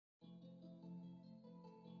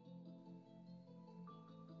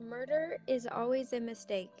Murder is always a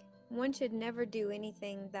mistake. One should never do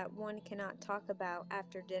anything that one cannot talk about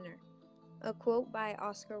after dinner. A quote by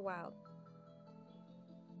Oscar Wilde.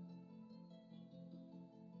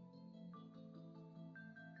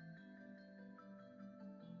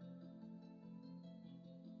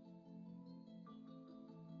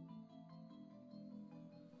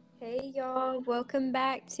 Hey y'all, welcome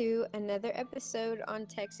back to another episode on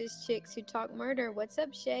Texas Chicks Who Talk Murder. What's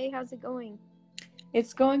up, Shay? How's it going?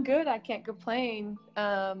 It's going good. I can't complain.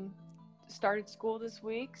 Started school this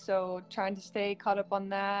week, so trying to stay caught up on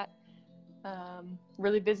that.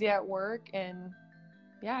 Really busy at work, and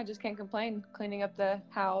yeah, I just can't complain. Cleaning up the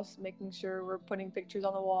house, making sure we're putting pictures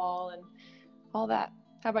on the wall, and all that.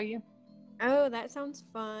 How about you? Oh, that sounds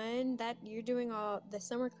fun. That you're doing all the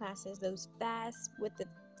summer classes, those fast with the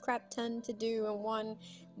crap ton to do in one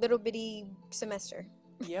little bitty semester.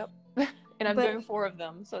 Yep. And I'm But doing 4 of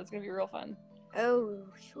them, so it's gonna be real fun. oh,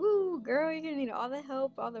 whoo, girl, you're gonna need all the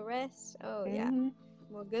help, all the rest. Oh yeah. Mm-hmm.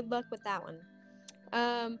 Well, good luck with that one.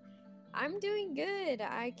 Um, I'm doing good.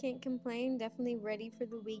 I can't complain. Definitely ready for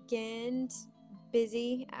the weekend.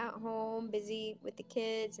 Busy at home, busy with the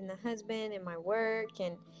kids and the husband and my work,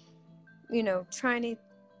 and trying to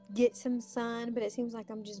get some sun, but it seems like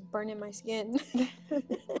I'm just burning my skin.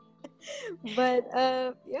 But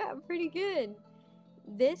yeah, I'm pretty good.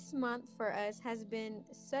 This month for us has been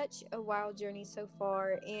such a wild journey so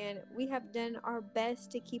far, and we have done our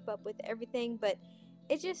best to keep up with everything, but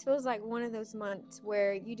it just feels like one of those months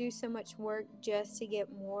where you do so much work just to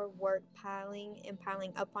get more work piling and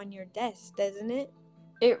piling up on your desk, doesn't it?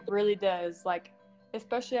 It really does. Like,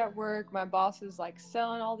 especially at work, my boss is like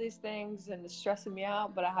selling all these things and it's stressing me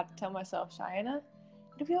out, but I have to tell myself, Cheyenne,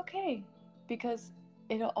 it'll be okay because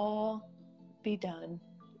it'll all be done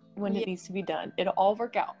when it Yeah. needs to be done. It'll all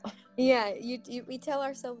work out. Yeah, we tell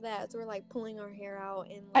ourselves that as we're like pulling our hair out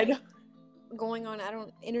and I like know. going on, I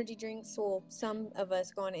don't, energy drinks. Well, some of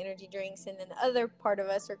us go on energy drinks, and then the other part of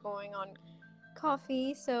us are going on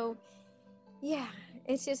coffee. So yeah,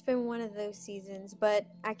 it's just been one of those seasons, but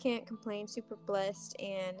I can't complain. Super blessed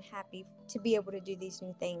and happy to be able to do these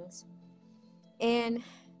new things. And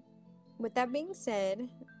with that being said,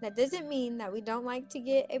 that doesn't mean that we don't like to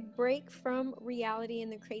get a break from reality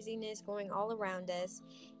and the craziness going all around us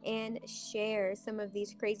and share some of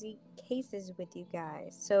these crazy cases with you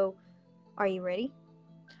guys. So, are you ready?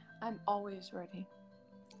 I'm always ready.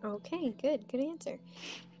 Okay, good. Good answer.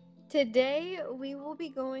 Today, we will be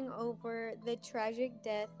going over the tragic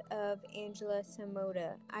death of Angela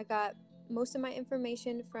Samoda. I got most of my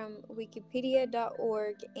information from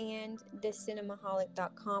wikipedia.org and the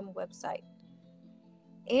cinemaholic.com website.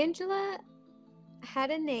 Angela had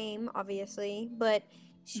a name, obviously, but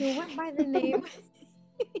she went by the name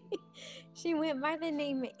she went by the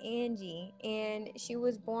name Angie, and she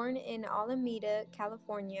was born in Alameda,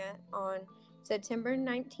 California on September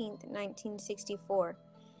 19th, 1964.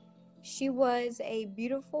 She was a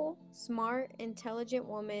beautiful, smart, intelligent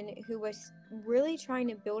woman who was really trying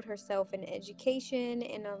to build herself an education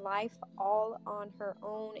and a life all on her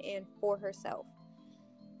own and for herself.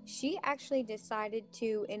 She actually decided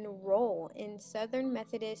to enroll in Southern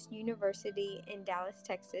Methodist University in Dallas,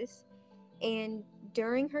 Texas, and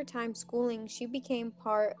during her time schooling, she became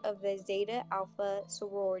part of the Zeta Alpha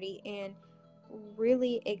sorority and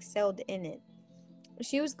really excelled in it.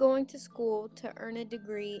 She was going to school to earn a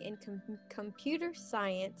degree in computer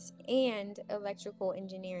science and electrical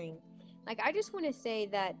engineering. Like, I just want to say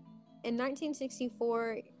that in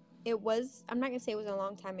 1964, I'm not going to say it was a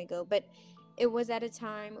long time ago, but it was at a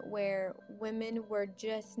time where women were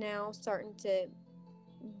just now starting to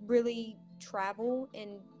really travel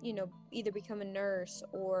and, either become a nurse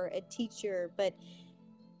or a teacher. But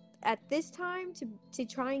at this time, to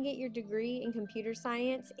try and get your degree in computer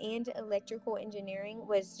science and electrical engineering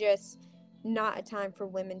was just not a time for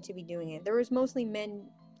women to be doing it. There was mostly men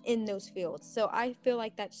in those fields. So I feel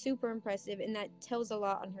like that's super impressive, and that tells a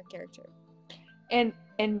lot on her character. And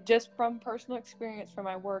just from personal experience from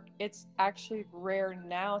my work, it's actually rare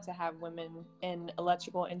now to have women in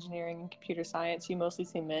electrical engineering and computer science. You mostly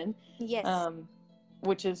see men, Yes. um,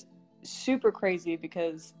 which is super crazy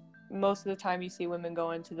because most of the time you see women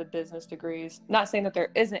go into the business degrees. Not saying that there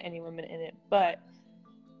isn't any women in it, but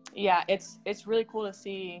yeah, it's really cool to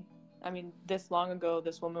see. I mean, this long ago,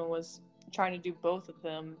 this woman was trying to do both of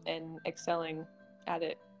them and excelling at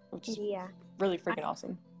it, which is Yeah. really freaking I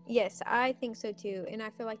awesome. Yes, I think so too. And I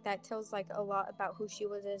feel like that tells like a lot about who she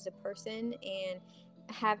was as a person, and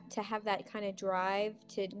have that kind of drive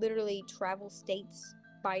to literally travel states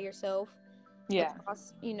by yourself Yeah.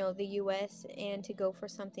 across, the US, and to go for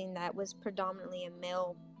something that was predominantly a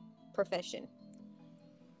male profession.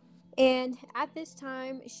 And at this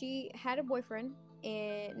time, she had a boyfriend,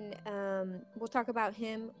 and we'll talk about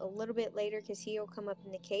him a little bit later because he'll come up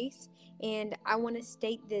in the case. And I want to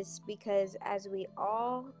state this because, as we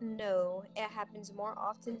all know, it happens more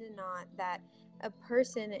often than not that a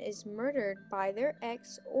person is murdered by their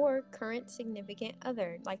ex or current significant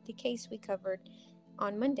other, like the case we covered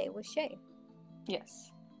on Monday with Shay.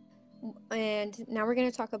 Yes. And now we're going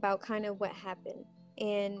to talk about kind of what happened.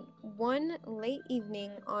 And one late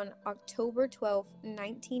evening on October 12th,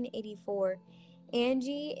 1984,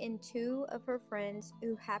 Angie and two of her friends,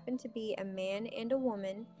 who happened to be a man and a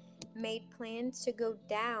woman, made plans to go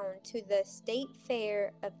down to the State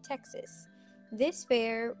Fair of Texas. This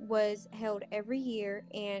fair was held every year,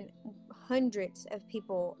 and hundreds of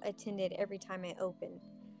people attended every time it opened.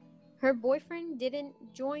 Her boyfriend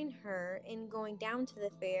didn't join her in going down to the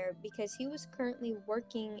fair because he was currently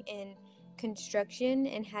working in construction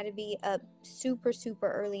and had to be up super,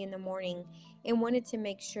 super early in the morning and wanted to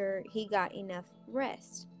make sure he got enough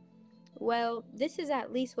rest. Well, this is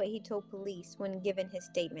at least what he told police when given his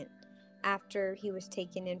statement after he was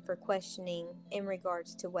taken in for questioning in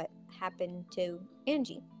regards to what happened to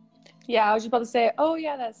Angie. Yeah, I was just about to say, oh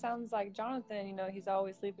yeah, that sounds like Jonathan. You know, he's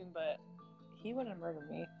always sleeping, but he wouldn't murder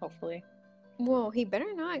me. Hopefully. Well, he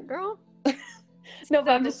better not, girl. No,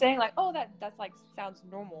 but I'm So, just saying, like, oh, that's like sounds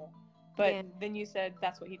normal. But yeah, then you said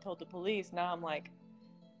that's what he told the police. Now I'm like,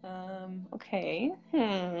 okay,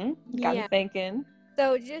 got me yeah. thinking.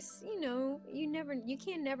 So just, you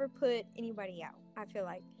can never put anybody out, I feel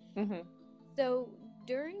like. Mm-hmm. So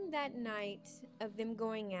during that night of them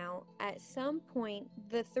going out, at some point,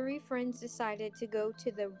 the three friends decided to go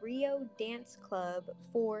to the Rio Dance Club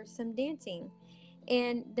for some dancing.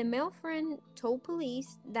 And the male friend told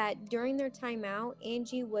police that during their time out,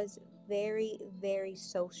 Angie was very, very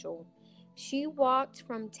social. She walked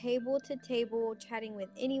from table to table, chatting with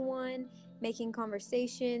anyone, making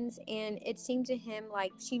conversations, and it seemed to him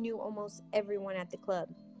like she knew almost everyone at the club.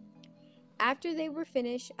 After they were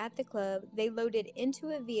finished at the club, they loaded into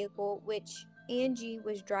a vehicle which Angie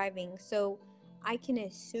was driving, so I can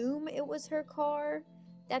assume it was her car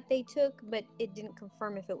that they took, but it didn't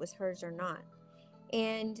confirm if it was hers or not.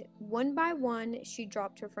 And one by one, she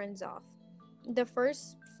dropped her friends off. The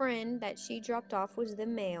first friend that she dropped off was the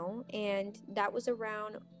male, and that was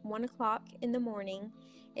around 1 o'clock in the morning.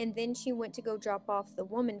 And then she went to go drop off the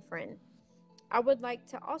woman friend. I would like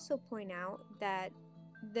to also point out that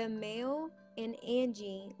the male and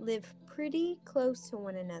Angie live pretty close to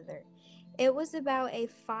one another. It was about a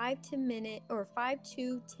 5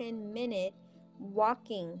 to 10 minute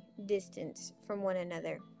walking distance from one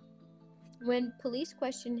another. When police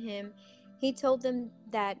questioned him, he told them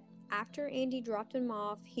that after Andy dropped him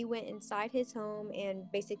off, he went inside his home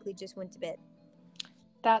and basically just went to bed.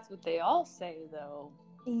 That's what they all say, though.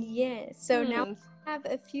 Yes. So now Hmm. we have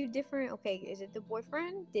a few different. Okay, is it the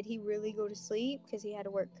boyfriend? Did he really go to sleep because he had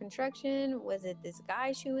to work construction? Was it this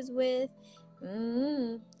guy she was with?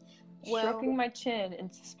 Mm. Stroking Well, my chin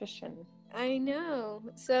in suspicion. I know.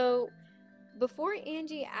 So before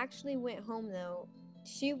Angie actually went home, though,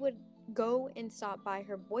 she would go and stop by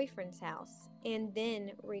her boyfriend's house and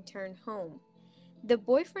then return home. The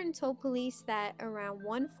boyfriend told police that around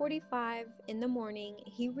 1:45 in the morning,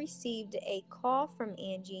 he received a call from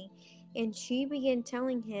Angie and she began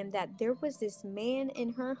telling him that there was this man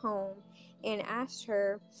in her home and asked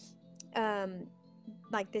her um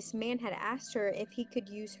like this man had asked her if he could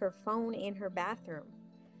use her phone in her bathroom.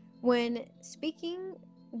 When speaking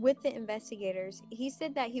with the investigators, he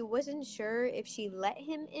said that he wasn't sure if she let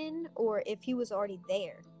him in or if he was already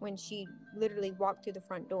there when she literally walked through the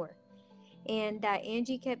front door. And that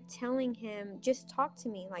Angie kept telling him, just talk to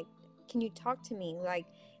me. Like, can you talk to me? Like,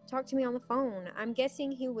 talk to me on the phone. I'm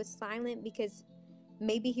guessing he was silent because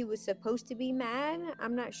maybe he was supposed to be mad.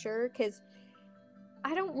 I'm not sure because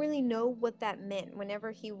I don't really know what that meant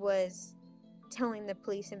whenever he was telling the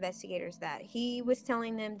police investigators that. He was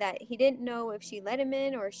telling them that he didn't know if she let him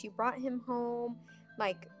in or if she brought him home.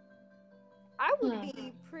 Like, I would Hmm.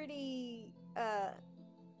 be pretty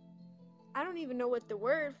I don't even know what the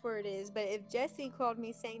word for it is, but if Jesse called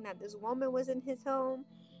me saying that this woman was in his home,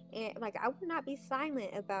 and like I would not be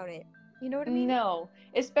silent about it. You know what I mean? No,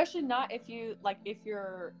 especially not if you like if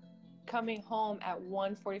you're coming home at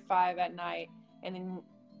 1:45 at night and then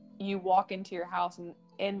you walk into your house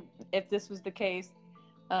and if this was the case,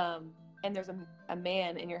 and there's a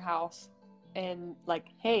man in your house and like,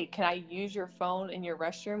 hey, can I use your phone in your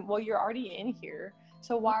restroom? Well, you're already in here,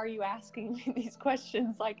 so why are you asking me these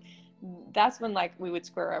questions? Like, that's when like we would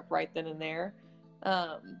square up right then and there.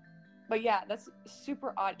 But yeah, that's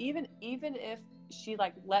super odd. Even if she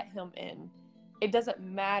like let him in, it doesn't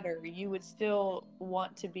matter. You would still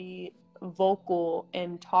want to be vocal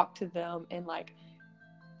and talk to them, and like,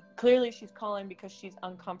 clearly she's calling because she's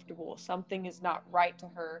uncomfortable. Something is not right to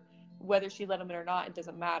her. Whether she let him in or not, it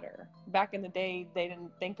doesn't matter. Back in the day, they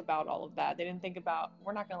didn't think about all of that. They didn't think about,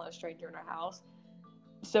 we're not going to let a stranger in our house.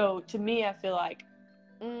 So to me, I feel like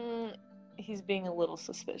he's being a little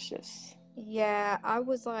suspicious. Yeah, I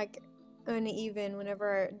was like uneven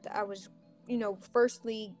whenever I was,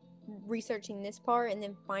 firstly researching this part and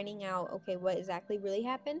then finding out, okay, what exactly really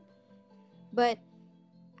happened. But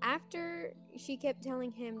after she kept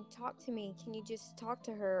telling him, talk to me, can you just talk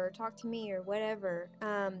to her or talk to me or whatever,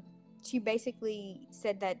 she basically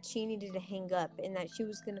said that she needed to hang up and that she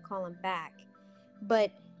was going to call him back.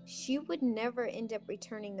 But she would never end up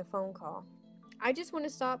returning the phone call. I just want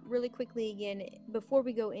to stop really quickly again before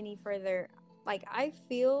we go any further. Like, I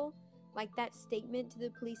feel like that statement to the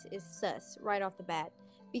police is sus right off the bat.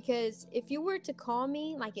 Because if you were to call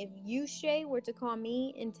me, like if you, Shay, were to call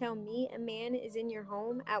me and tell me a man is in your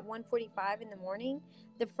home at 1:45 in the morning,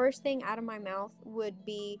 the first thing out of my mouth would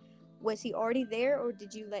be, was he already there or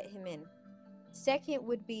did you let him in? Second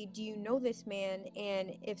would be, do you know this man?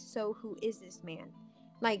 And if so, who is this man?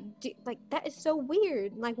 Like that is so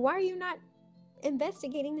weird. Like, why are you not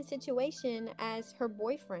investigating the situation as her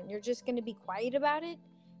boyfriend? You're just going to be quiet about it?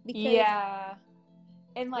 Because, Yeah.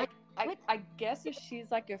 And like, what? I guess if she's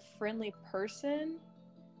like a friendly person,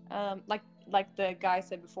 like the guy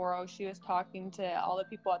said before, oh, she was talking to all the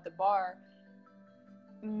people at the bar.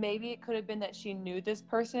 Maybe it could have been that she knew this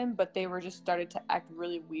person, but they were just started to act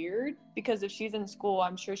really weird. Because if she's in school,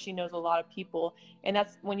 I'm sure she knows a lot of people. And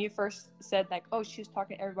that's when you first said like, oh, she was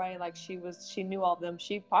talking to everybody like she knew all of them.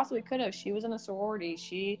 She possibly could have. She was in a sorority.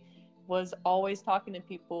 She was always talking to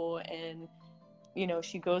people, and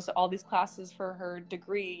she goes to all these classes for her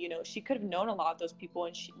degree. She could have known a lot of those people,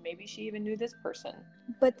 and maybe she even knew this person.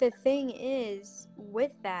 But the thing is,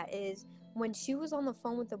 with that, is when she was on the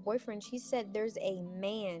phone with the boyfriend, she said, there's a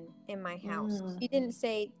man in my house. She didn't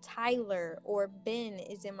say Tyler or Ben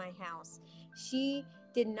is in my house. She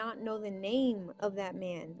did not know the name of that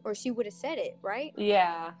man, or she would have said it, right?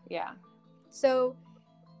 Yeah. So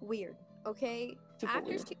weird. Okay. Super After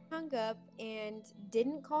weird. she hung up and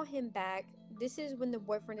didn't call him back, this is when the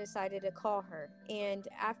boyfriend decided to call her. And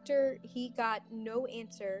after he got no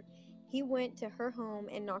answer, he went to her home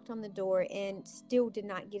and knocked on the door and still did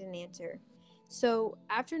not get an answer. So,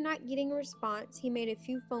 after not getting a response, he made a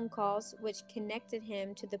few phone calls which connected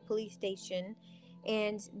him to the police station,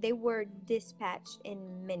 and they were dispatched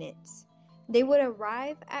in minutes. They would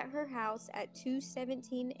arrive at her house at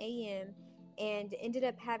 2:17 a.m. and ended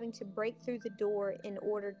up having to break through the door in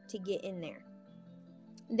order to get in there.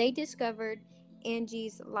 They discovered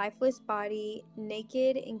Angie's lifeless body,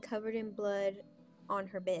 naked and covered in blood, on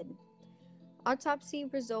her bed. Autopsy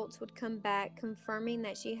results would come back confirming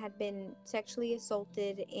that she had been sexually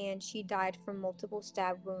assaulted and she died from multiple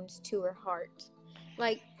stab wounds to her heart.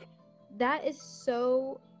 Like, that is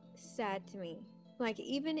so sad to me. Like,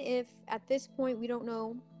 even if at this point we don't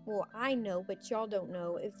know, well, I know, but y'all don't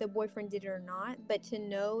know if the boyfriend did it or not, but to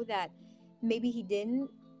know that maybe he didn't,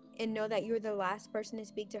 and know that you were the last person to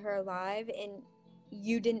speak to her alive and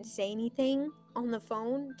you didn't say anything on the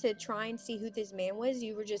phone to try and see who this man was,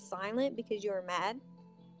 you were just silent because you were mad.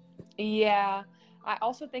 Yeah. I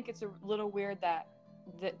also think it's a little weird that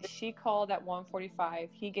she called at 1:45.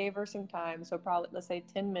 He gave her some time, so probably let's say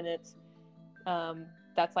 10 minutes.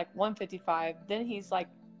 That's like 1:55. Then he's like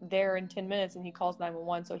there in 10 minutes and he calls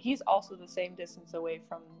 911. So he's also the same distance away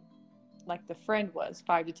from like the friend was,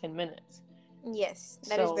 5 to 10 minutes. Yes,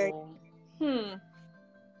 that is very. So,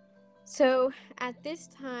 So at this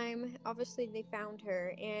time, obviously they found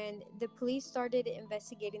her, and the police started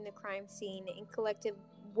investigating the crime scene and collected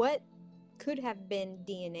what could have been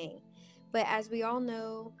DNA. But as we all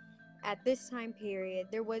know, at this time period,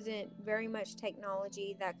 there wasn't very much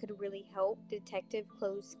technology that could really help detective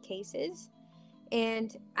close cases.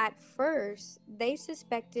 And at first, they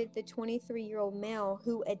suspected the 23-year-old male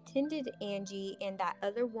who attended Angie and that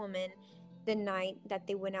other woman the night that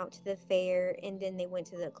they went out to the fair and then they went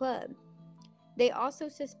to the club. They also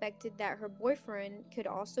suspected that her boyfriend could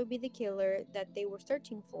also be the killer that they were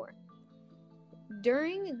searching for.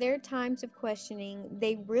 During their times of questioning,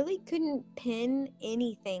 they really couldn't pin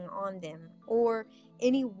anything on them, or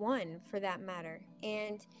anyone for that matter,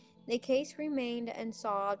 and the case remained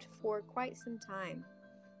unsolved for quite some time.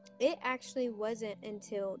 It actually wasn't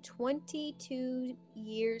until 22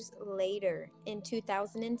 years later, in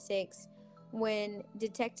 2006, when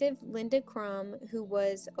Detective Linda Crum, who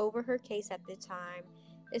was over her case at the time,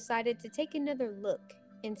 decided to take another look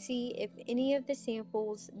and see if any of the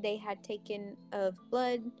samples they had taken of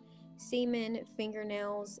blood, semen,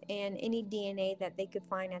 fingernails, and any DNA that they could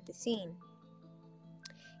find at the scene.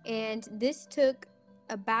 And this took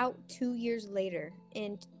about 2 years later,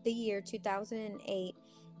 in the year 2008,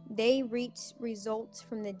 they reached results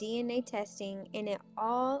from the DNA testing, and it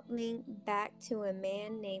all linked back to a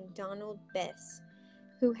man named Donald Bess,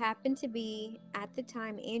 who happened to be, at the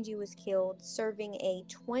time Angie was killed, serving a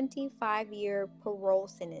 25-year parole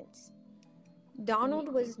sentence.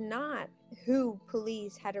 Donald was not who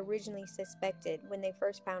police had originally suspected when they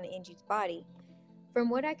first found Angie's body. From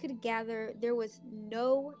what I could gather, there was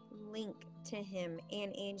no link to him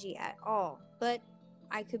and Angie at all, but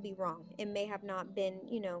I could be wrong. It may have not been,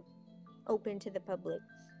 open to the public.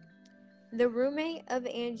 The roommate of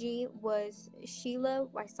Angie was Sheila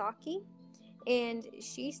Wysocki, and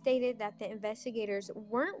she stated that the investigators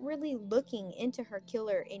weren't really looking into her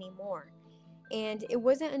killer anymore. And it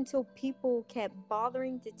wasn't until people kept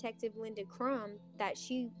bothering Detective Linda Crum that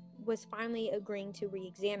she was finally agreeing to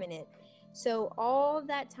re-examine it. So all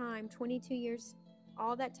that time, 22 years,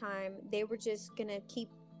 all that time, they were just going to keep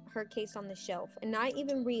her case on the shelf and not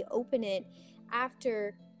even reopen it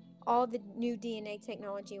after all the new DNA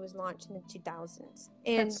technology was launched in the 2000s.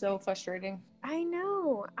 And That's so frustrating. I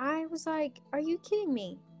know. I was like, are you kidding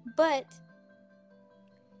me? But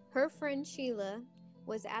her friend Sheila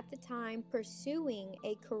was at the time pursuing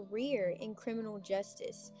a career in criminal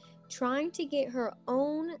justice, trying to get her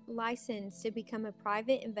own license to become a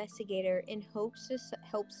private investigator in hopes to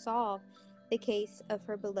help solve the case of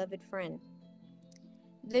her beloved friend.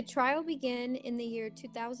 The trial began in the year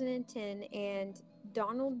 2010, and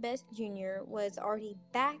Donald Best Jr. was already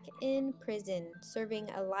back in prison serving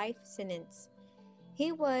a life sentence.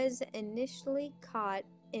 He was initially caught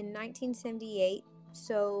in 1978,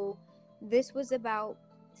 so this was about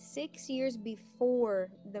 6 years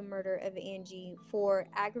before the murder of Angie, for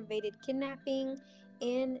aggravated kidnapping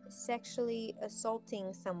and sexually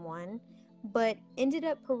assaulting someone, but ended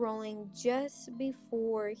up paroling just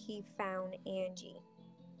before he found Angie.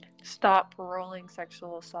 Stop paroling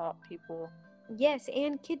sexual assault people. Yes,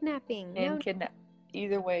 and kidnapping. And kidnap.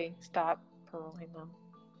 Either way, stop paroling them.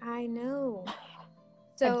 I know.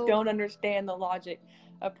 I don't understand the logic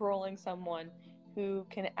of paroling someone who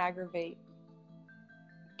can aggravate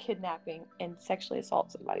kidnapping and sexually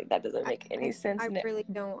assault somebody. That doesn't make any sense. I really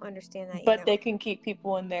don't understand that But either. they can keep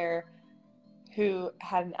people in there who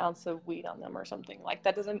had an ounce of weed on them or something. Like,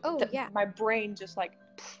 that doesn't... yeah. My brain just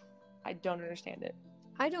I don't understand it.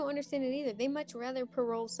 I don't understand it either. They much rather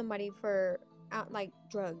parole somebody for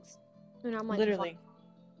drugs. And I'm like, literally.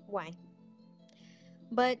 Why?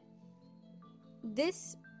 But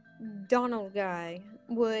this Donald guy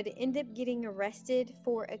would end up getting arrested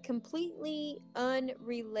for a completely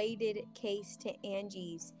unrelated case to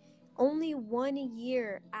Angie's only 1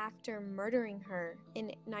 year after murdering her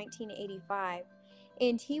in 1985.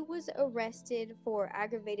 And he was arrested for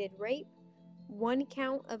aggravated rape, 1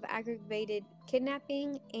 count of aggravated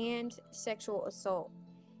kidnapping, and sexual assault.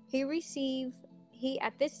 He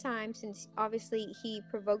at this time, since obviously he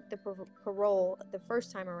provoked the parole the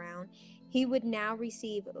first time around, he would now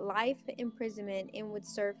receive life imprisonment and would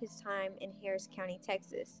serve his time in Harris County,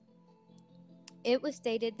 Texas. It was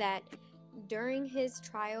stated that during his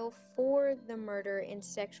trial for the murder and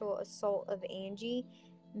sexual assault of Angie,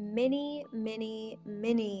 many,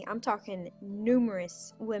 I'm talking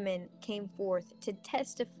numerous women came forth to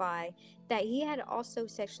testify that he had also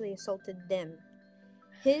sexually assaulted them.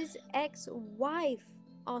 His ex-wife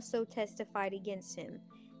also testified against him.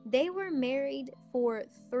 They were married for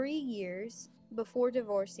 3 years before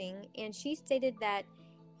divorcing, and she stated that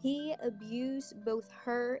he abused both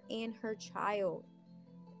her and her child.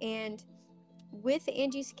 And with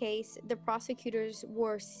Angie's case, the prosecutors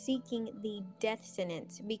were seeking the death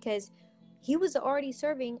sentence because he was already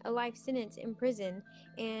serving a life sentence in prison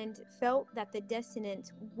and felt that the death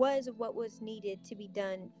sentence was what was needed to be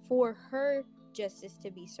done for her justice to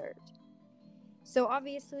be served. So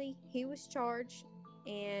obviously he was charged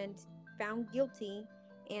and found guilty,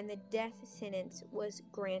 and the death sentence was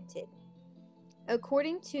granted.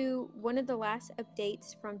 According to one of the last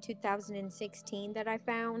updates from 2016 that I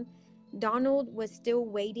found, Donald was still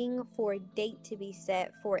waiting for a date to be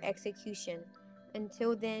set for execution.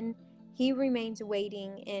 Until then, he remains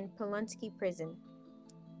waiting in Polunsky Prison.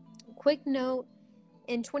 Quick note,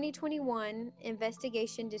 in 2021,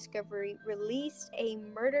 Investigation Discovery released a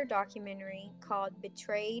murder documentary called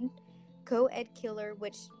Betrayed: Co-Ed Killer,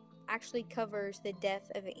 which actually covers the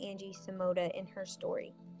death of Angie Samoda and her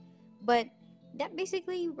story. But that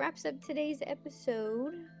basically wraps up today's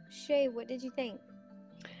episode. Shay, what did you think?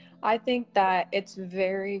 I think that it's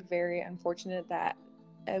very, very unfortunate that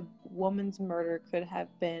a woman's murder could have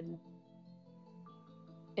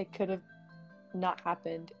not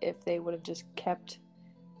happened if they would have just kept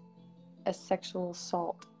a sexual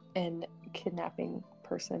assault and kidnapping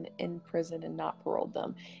person in prison and not paroled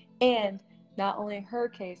them. And not only her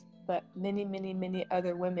case, but many, many, many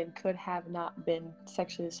other women could have not been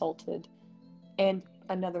sexually assaulted, and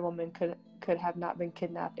another woman could have not been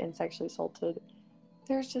kidnapped and sexually assaulted.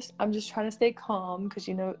 I'm just trying to stay calm because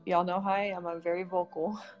y'all know how I am. I'm very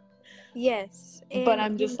vocal. Yes. But And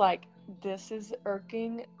I'm just like, this is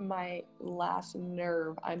irking my last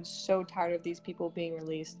nerve. I'm so tired of these people being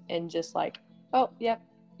released and just like, oh, yep,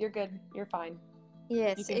 you're good. You're fine. You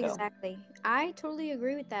yes, can go. exactly. I totally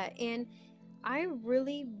agree with that. And I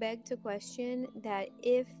really beg to question that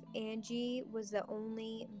if Angie was the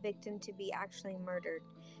only victim to be actually murdered.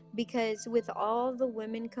 Because with all the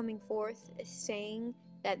women coming forth saying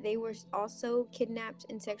that they were also kidnapped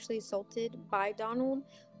and sexually assaulted by Donald,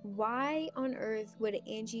 why on earth would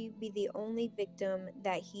Angie be the only victim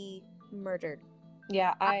that he murdered?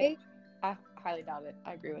 Yeah, I I highly doubt it.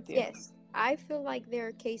 I agree with you. Yes, I feel like there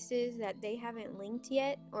are cases that they haven't linked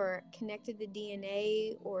yet or connected the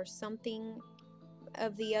DNA or something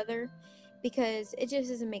of the other because it just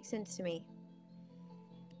doesn't make sense to me.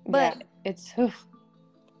 Yeah, But it's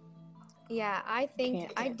yeah, I think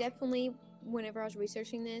can't. I definitely, whenever I was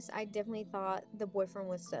researching this, I definitely thought the boyfriend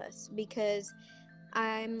was sus because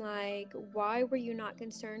I'm like, why were you not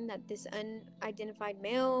concerned that this unidentified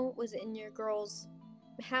male was in your girl's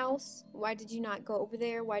house? Why did you not go over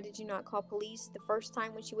there? Why did you not call police the first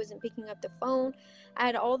time when she wasn't picking up the phone? I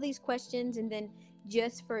had all these questions, and then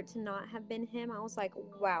just for it to not have been him, I was like,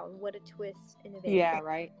 wow, what a twist in events. Yeah,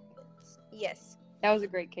 right. Yes. That was a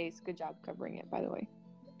great case. Good job covering it, by the way.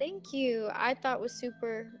 Thank you. I thought it was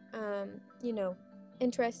super,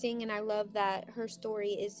 interesting, and I love that her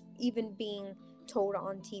story is even being told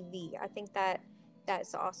on TV. I think that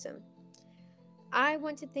that's awesome. I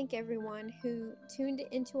want to thank everyone who tuned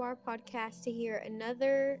into our podcast to hear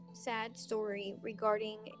another sad story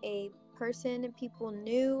regarding a person people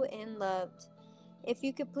knew and loved. If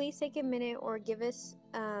you could please take a minute or give us,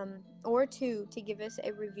 or two, to give us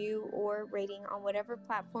a review or rating on whatever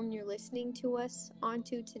platform you're listening to us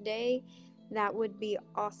onto today, that would be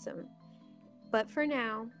awesome. But for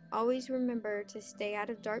now, always remember to stay out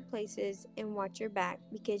of dark places and watch your back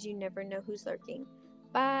because you never know who's lurking.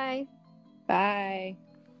 Bye. Bye.